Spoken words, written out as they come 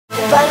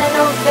but I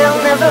know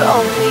they'll never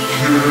own me.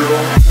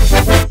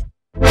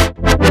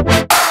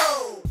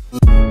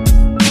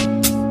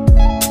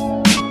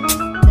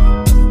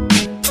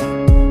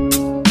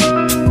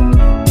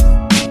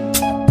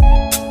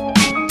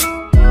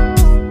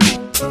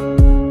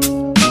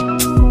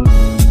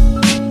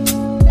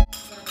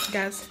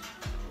 Guys,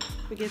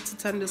 we get to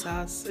Tando's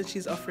house and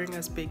she's offering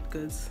us baked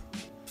goods.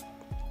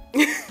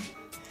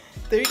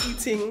 They're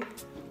eating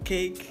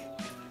cake.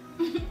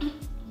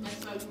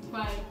 That's why you're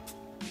quiet.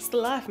 It's the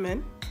life,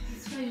 man.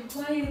 That's why you're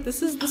quiet.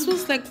 This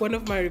was like one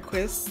of my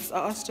requests.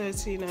 I asked her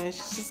to,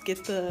 just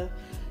get the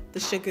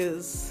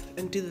sugars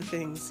and do the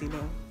things,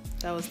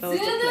 That was the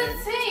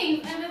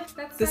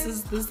plan. This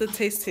is the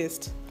taste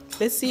test.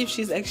 Let's see if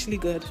she's actually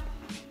good.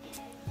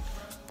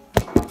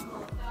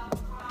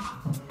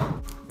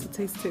 It's a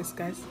taste test,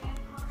 guys.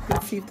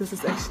 Let's see if this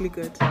is actually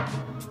good.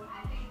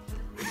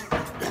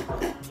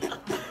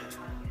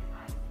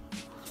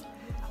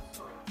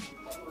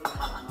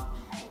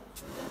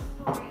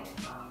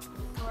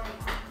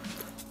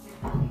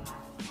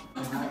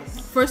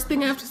 First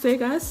thing I have to say,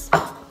 guys,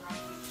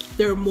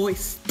 they're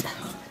moist.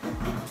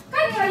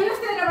 You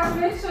said about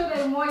make sure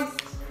they're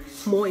moist.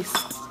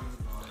 Moist.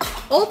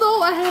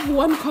 Although I have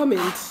one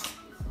comment.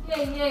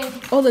 Yeah.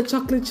 All the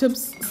chocolate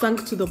chips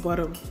sunk to the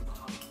bottom.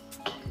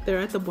 They're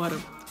at the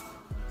bottom.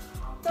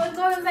 So it's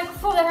always like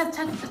four that has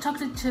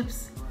chocolate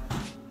chips.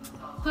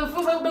 So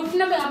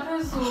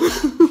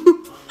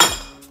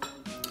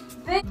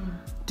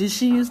Did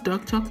she use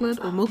dark chocolate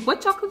or milk?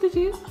 What chocolate did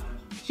she use?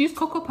 She used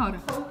cocoa powder.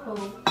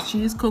 She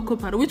used cocoa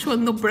powder. Which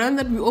one? The brand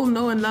that we all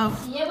know and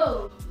love.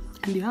 Yellow.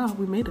 And yeah,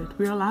 we made it.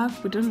 We're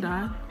alive. We didn't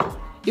die.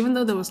 Even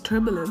though there was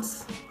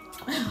turbulence.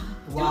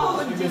 Wow,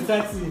 it was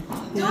sexy.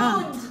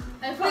 Yeah.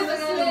 I feel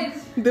like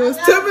There was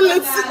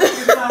turbulence.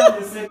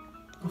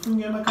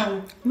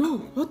 No,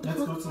 what the Let's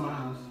fuck? go to my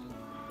house.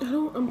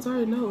 I'm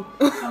sorry, no.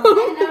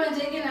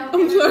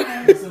 I'm sorry.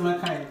 It's in my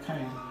car.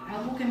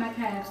 I'm walking my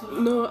car.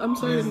 No, I'm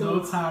sorry, There's no.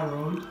 no tar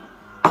road.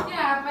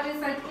 Yeah, but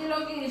it's like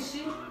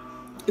issue.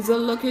 It's a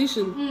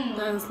location.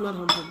 That is not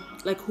home.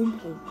 Like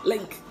home.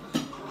 Like,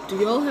 do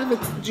you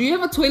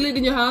have a toilet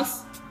in your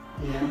house?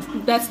 Yeah.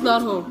 That's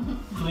not home.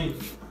 3.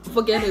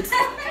 Forget it.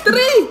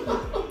 3!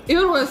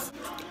 Even worse.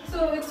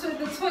 So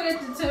the toilet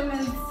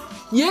determines.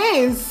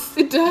 Yes,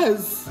 it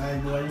does. I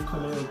know what you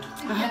call it.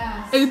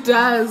 Yeah. It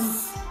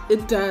does.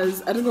 It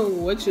does. I don't know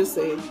what you're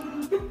saying.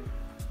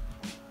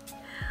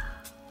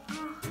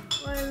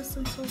 Why is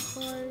it so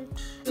hard?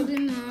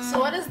 So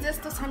what is this,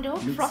 Tosando?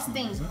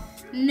 Frosting?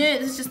 No,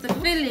 this is just the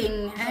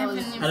filling. I haven't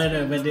even I don't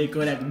know, but they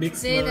call that big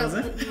say small,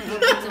 the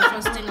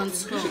frosting on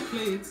top.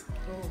 Plate.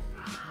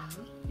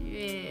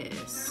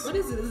 Yes. What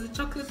is it? Is it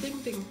chocolate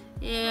thing?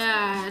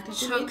 Yeah,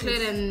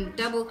 chocolate and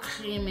double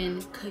cream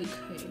and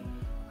cocoa.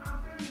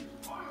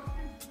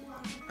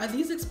 Are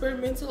these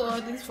experimental or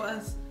are these for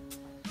us?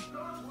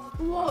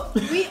 Well,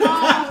 we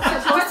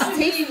are supposed to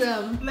taste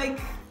them. Like,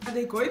 are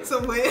they going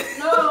somewhere?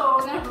 No,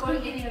 not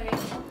going anywhere.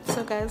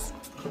 So guys,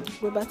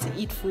 we're about to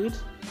eat food.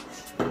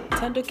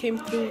 Tando came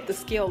through with the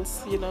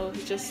skills, we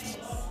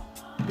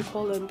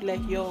call them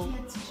like, yo,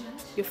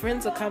 your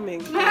friends are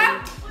coming.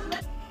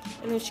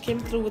 And then she came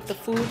through with the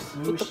food,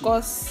 with the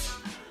course.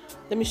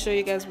 Let me show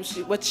you guys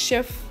what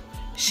Chef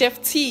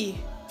T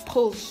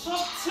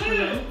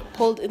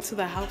pulled into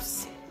the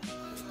house.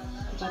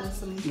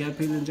 Yeah,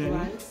 peanut jelly.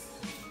 Rice.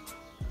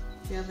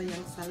 We have a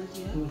young salad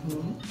here.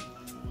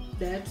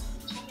 That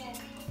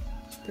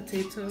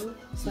potato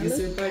salad. This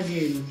is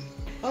Empangeni.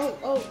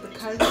 Oh, the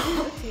curry.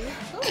 Okay.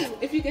 Oh,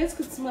 if you guys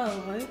could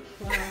smell, right?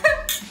 Wow.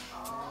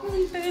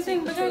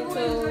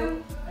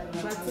 Potato,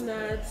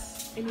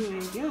 butternuts.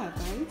 Anyway, yeah,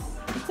 guys,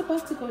 it's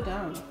about to go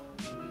down.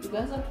 You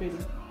guys are pretty.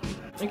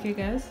 Okay,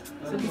 guys.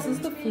 So this is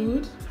the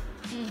food.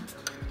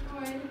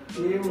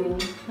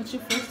 What's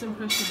your first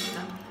impression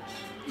of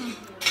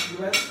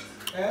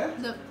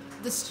that?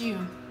 The stew.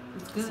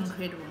 It's good. It's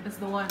incredible. It's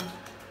the one.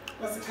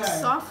 What's the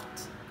kind?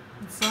 Soft.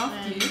 It's soft.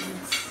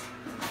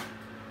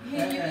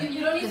 Yes.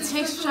 You don't need the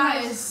texture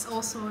is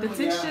also. The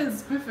texture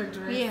is perfect,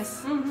 right?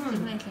 Yes,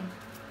 definitely.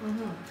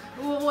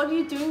 Well, what are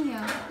you doing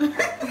here?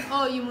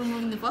 Oh, you're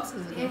removing the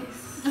boxes again?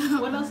 Yes.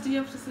 What else do you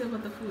have to say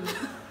about the food?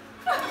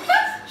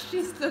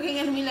 She's looking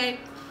at me like,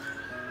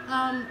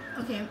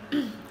 okay.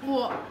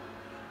 Well,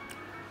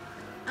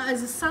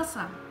 is it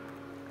salsa?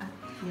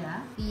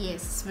 Yeah.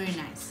 Yes, it's very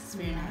nice. It's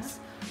very nice.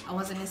 I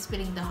wasn't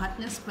expecting the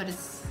hotness, but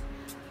it's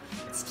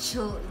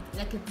chill.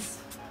 Like it's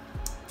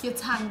your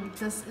tongue.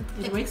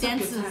 It wakes up your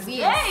dances. tongue.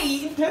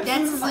 Yes.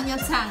 Dances on your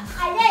tongue.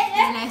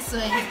 In a nice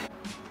way.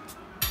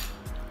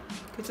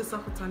 Get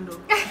yourself a Tando.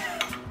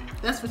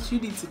 That's what you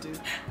need to do.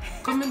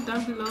 Comment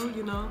down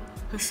below,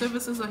 her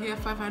services are here,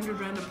 500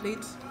 rand a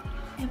plate.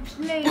 A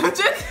plate. I'm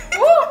joking.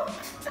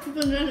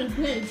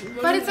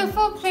 But it's a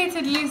full plate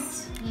at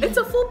least. It's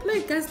a full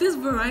plate, guys. There's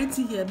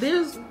variety here.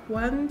 There's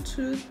 1,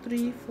 2,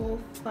 3, 4,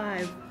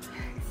 5.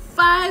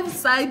 5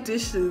 side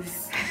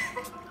dishes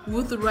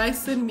with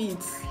rice and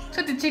meat.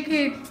 Cut the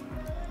chicken.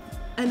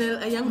 And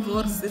a young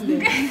horse in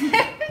there.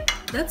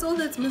 That's all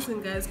that's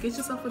missing, guys. Get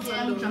yourself a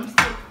Tando.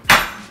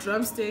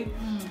 drumstick.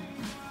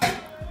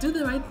 Do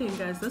the right thing,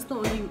 guys. That's the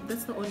only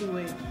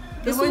way.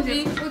 This will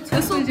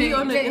be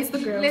on the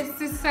Instagram. Let's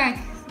just sack.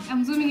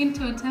 I'm zooming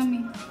into her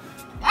tummy.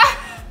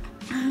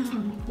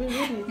 Wait,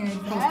 really?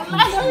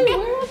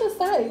 Where are the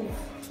sides?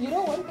 You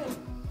don't want them.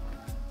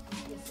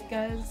 Yes,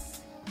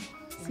 guys,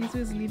 Caesar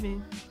is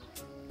leaving.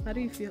 How do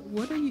you feel?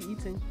 What are you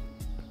eating?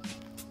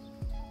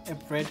 A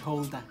bread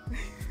holder.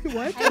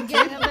 What?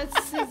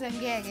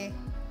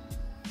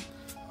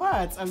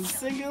 What? I'm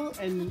single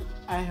and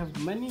I have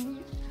money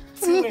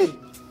to wait.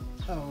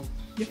 Oh.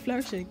 You're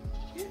flirting.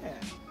 Yeah.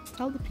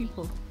 Tell the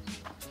people.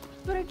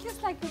 But I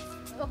guess like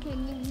it's okay.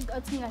 I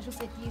think I should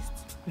say at least.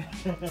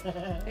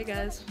 Hey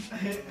guys.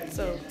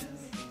 So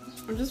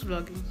I'm just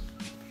vlogging.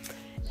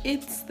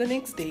 It's the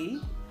next day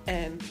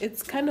and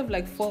it's kind of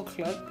like 4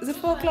 o'clock. Is it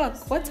 4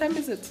 o'clock? What time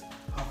is it?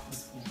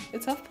 4:30.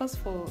 It's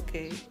 4:30.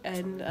 Okay.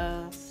 And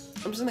I'm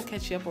just gonna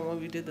catch you up on what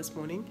we did this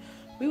morning.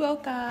 We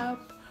woke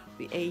up,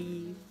 we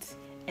ate,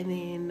 and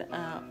then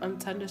on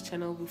Tando's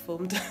channel we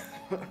filmed.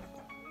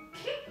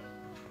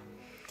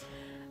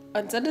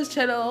 On Tando's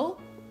channel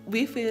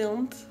we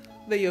filmed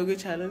the yoga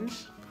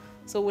challenge.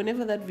 So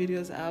whenever that video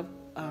is up,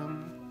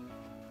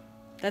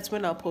 that's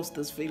when I'll post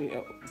this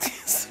video.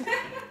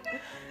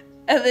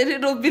 And then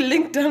it'll be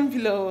linked down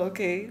below,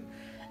 okay?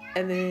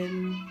 And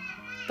then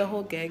the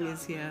whole gang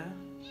is here.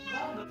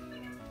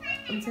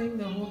 I'm saying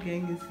the whole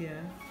gang is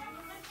here.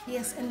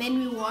 Yes, and then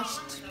we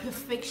watched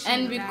Perfection.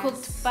 And we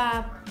cooked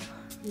pap.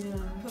 Yeah,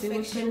 Perfection, they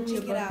were telling me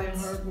check it about their out.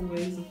 horrible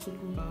ways of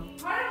cooking pap.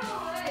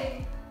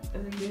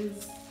 And I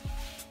guess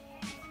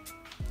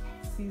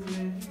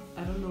Caesar, I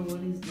don't know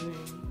what he's doing,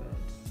 but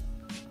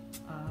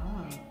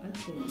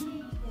okay.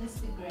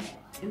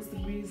 Insta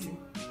breezy.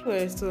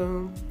 Anyway,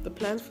 so the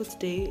plans for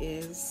today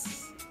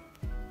is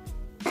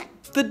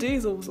the day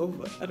is almost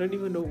over. I don't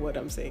even know what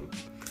I'm saying.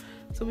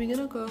 So we're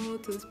gonna go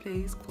to this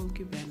place called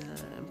Cubana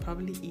and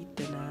probably eat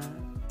dinner.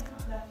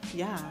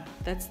 Yeah,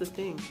 that's the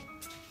thing.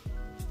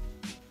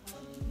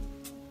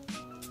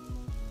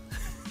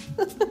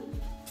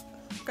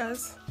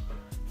 Guys,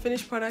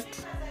 finished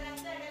product.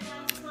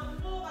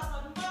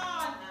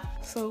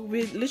 So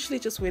we're literally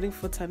just waiting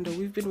for Tando.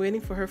 We've been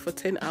waiting for her for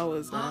 10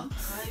 hours now.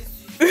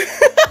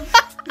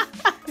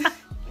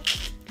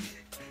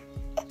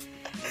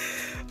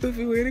 We've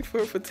been waiting for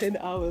her for 10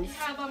 hours.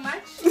 How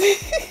much?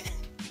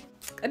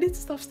 I need to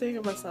stop staring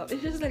at myself.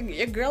 It's just like,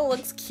 your girl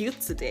looks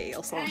cute today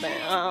or something.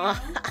 I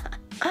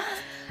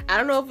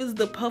don't know if it's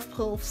the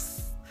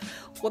puffs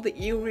or the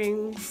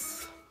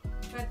earrings.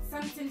 But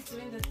something's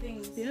doing the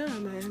things. Yeah,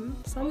 man.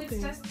 Oh,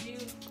 Something. it's just you.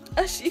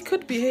 It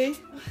could be, hey.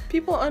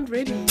 People aren't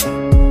ready.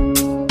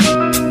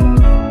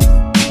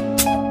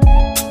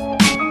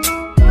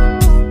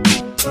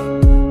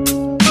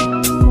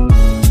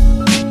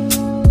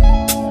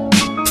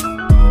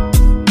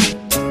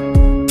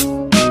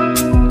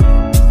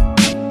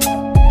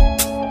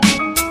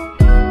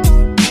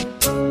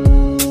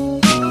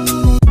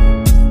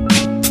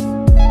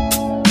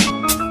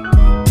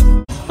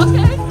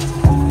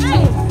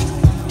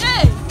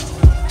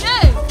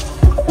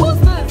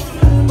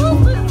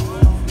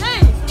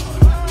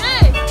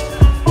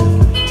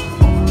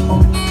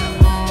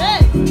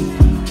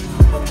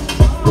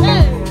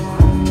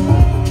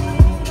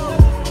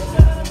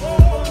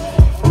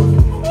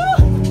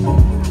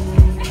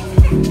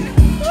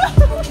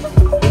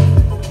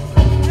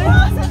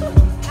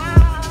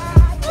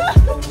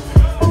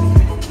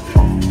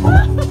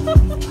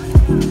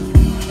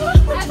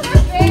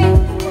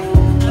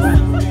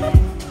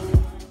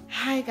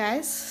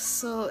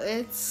 So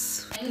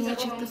it's, let me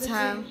check the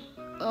time.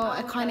 Oh,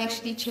 I can't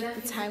actually check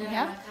the time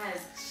here.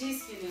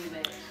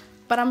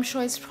 But I'm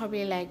sure it's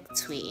probably like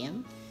 2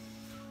 a.m.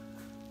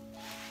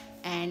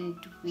 And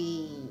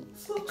we,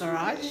 the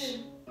garage.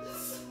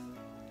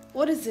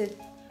 What is it?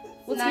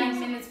 What's 9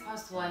 minutes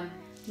past 1.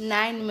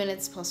 9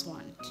 minutes past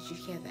 1. Did you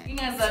hear that?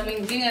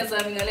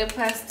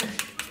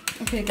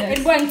 Okay,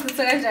 guys.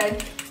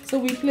 So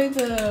we played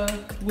the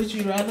Would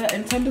You Rather,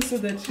 and Tanda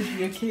said that she'd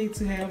be okay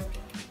to have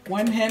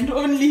one hand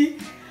only.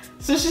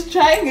 So she's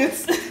trying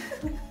it.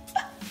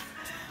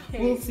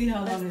 We'll see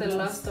how long it lasts. That's the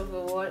last of the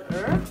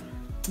water.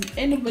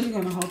 Ain't nobody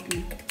gonna help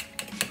you.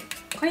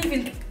 Can't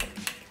even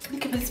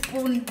look at the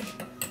spoon.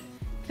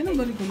 Ain't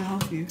nobody gonna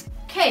help you.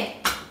 Okay.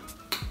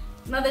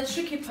 Now the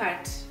tricky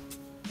part.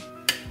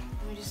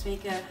 Let me just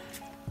make a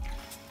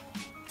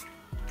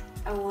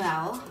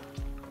well.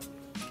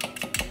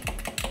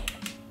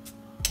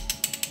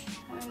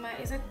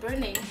 Is it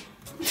burning?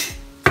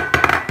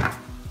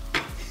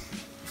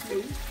 No.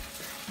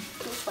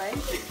 It's fine.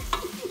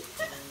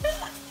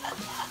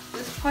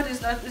 This pot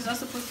is not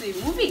supposed to be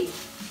moving.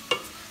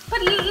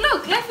 But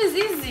look, life is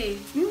easy.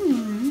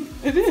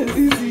 It is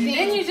easy.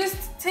 Then you just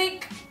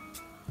take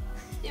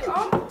your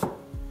arm.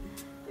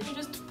 Then you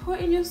just pour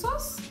in your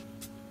sauce.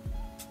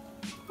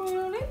 Pour it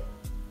all in.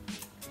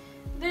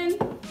 Then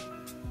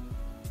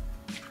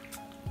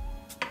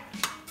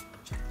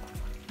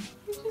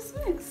you just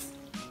mix.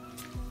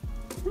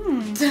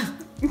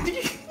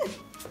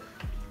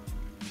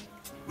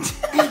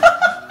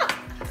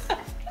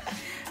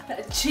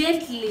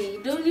 Gently,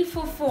 don't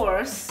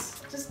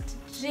force, just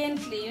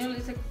gently, you know,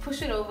 just like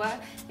push it over.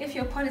 If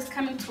your pot is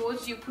coming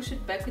towards you, push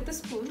it back with the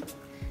spoon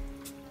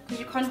because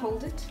you can't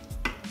hold it.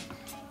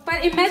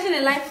 But imagine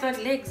a life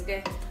without legs,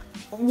 guy.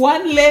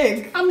 One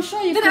leg. I'm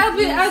sure you Then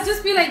could I'll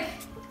just be like,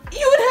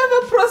 You would have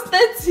a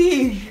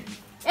prosthetic.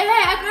 hey,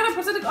 I could have a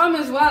prosthetic arm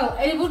as well,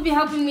 and it would be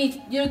helping me,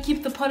 you know,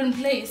 keep the pot in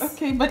place.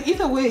 Okay, but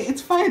either way,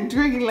 it's fine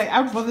doing it like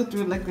I'd rather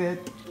do it like that.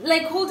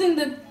 Like holding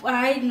the,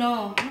 I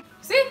know.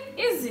 See,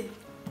 easy.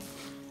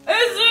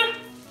 Easy.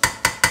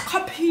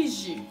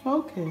 Capisci.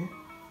 Okay.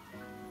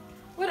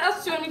 What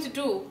else do you want me to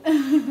do?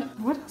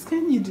 What else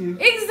can you do?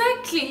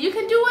 Exactly. You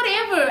can do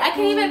whatever. I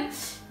can even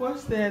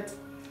What's that?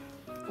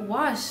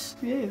 wash.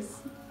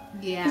 Yes.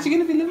 Yeah. But you're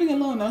gonna be living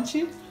alone, aren't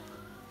you?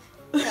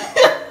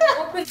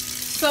 Open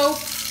soap.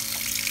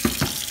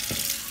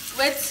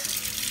 Wet.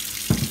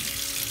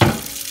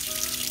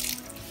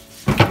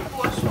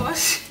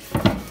 Wash.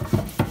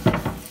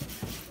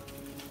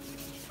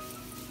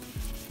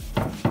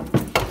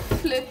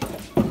 Flip.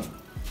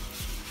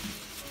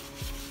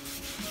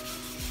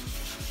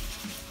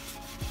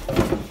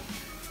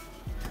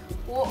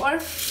 Water.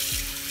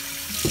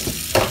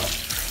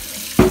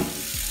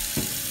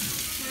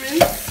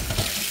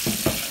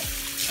 Rinse.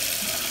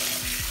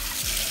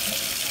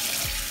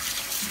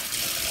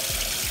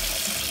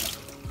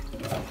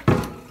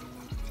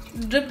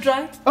 Drip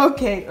dry.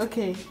 Okay,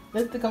 okay.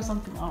 Let's think of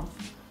something else.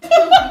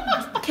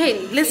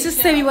 Okay, let's just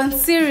say we want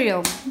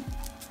cereal.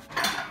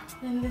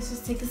 Then let's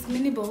just take this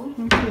mini bowl.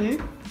 Okay.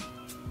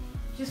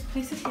 Just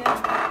place it here.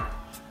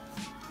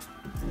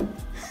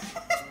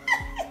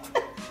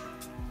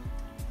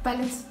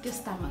 Balance your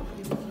stomach.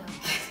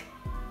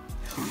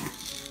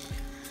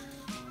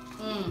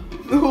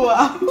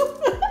 Wow.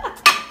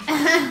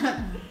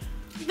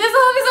 There's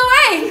always a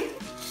way.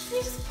 You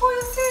just pour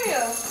your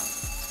cereal.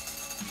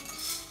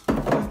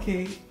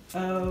 Okay.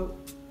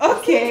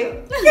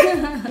 Okay.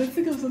 Let's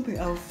think of something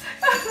else.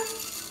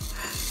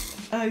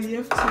 You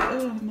have to.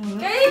 Oh no.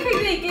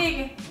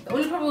 Okay. The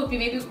only problem would be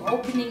maybe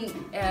opening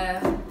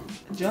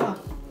Jar.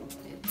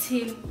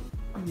 tin.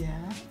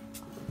 Yeah.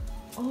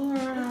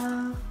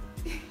 Or.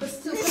 But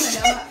still,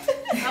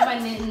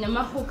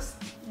 have hooks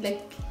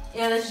like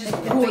Yeah, that's just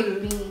the cool.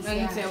 baked beans. An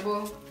Yeah.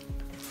 example.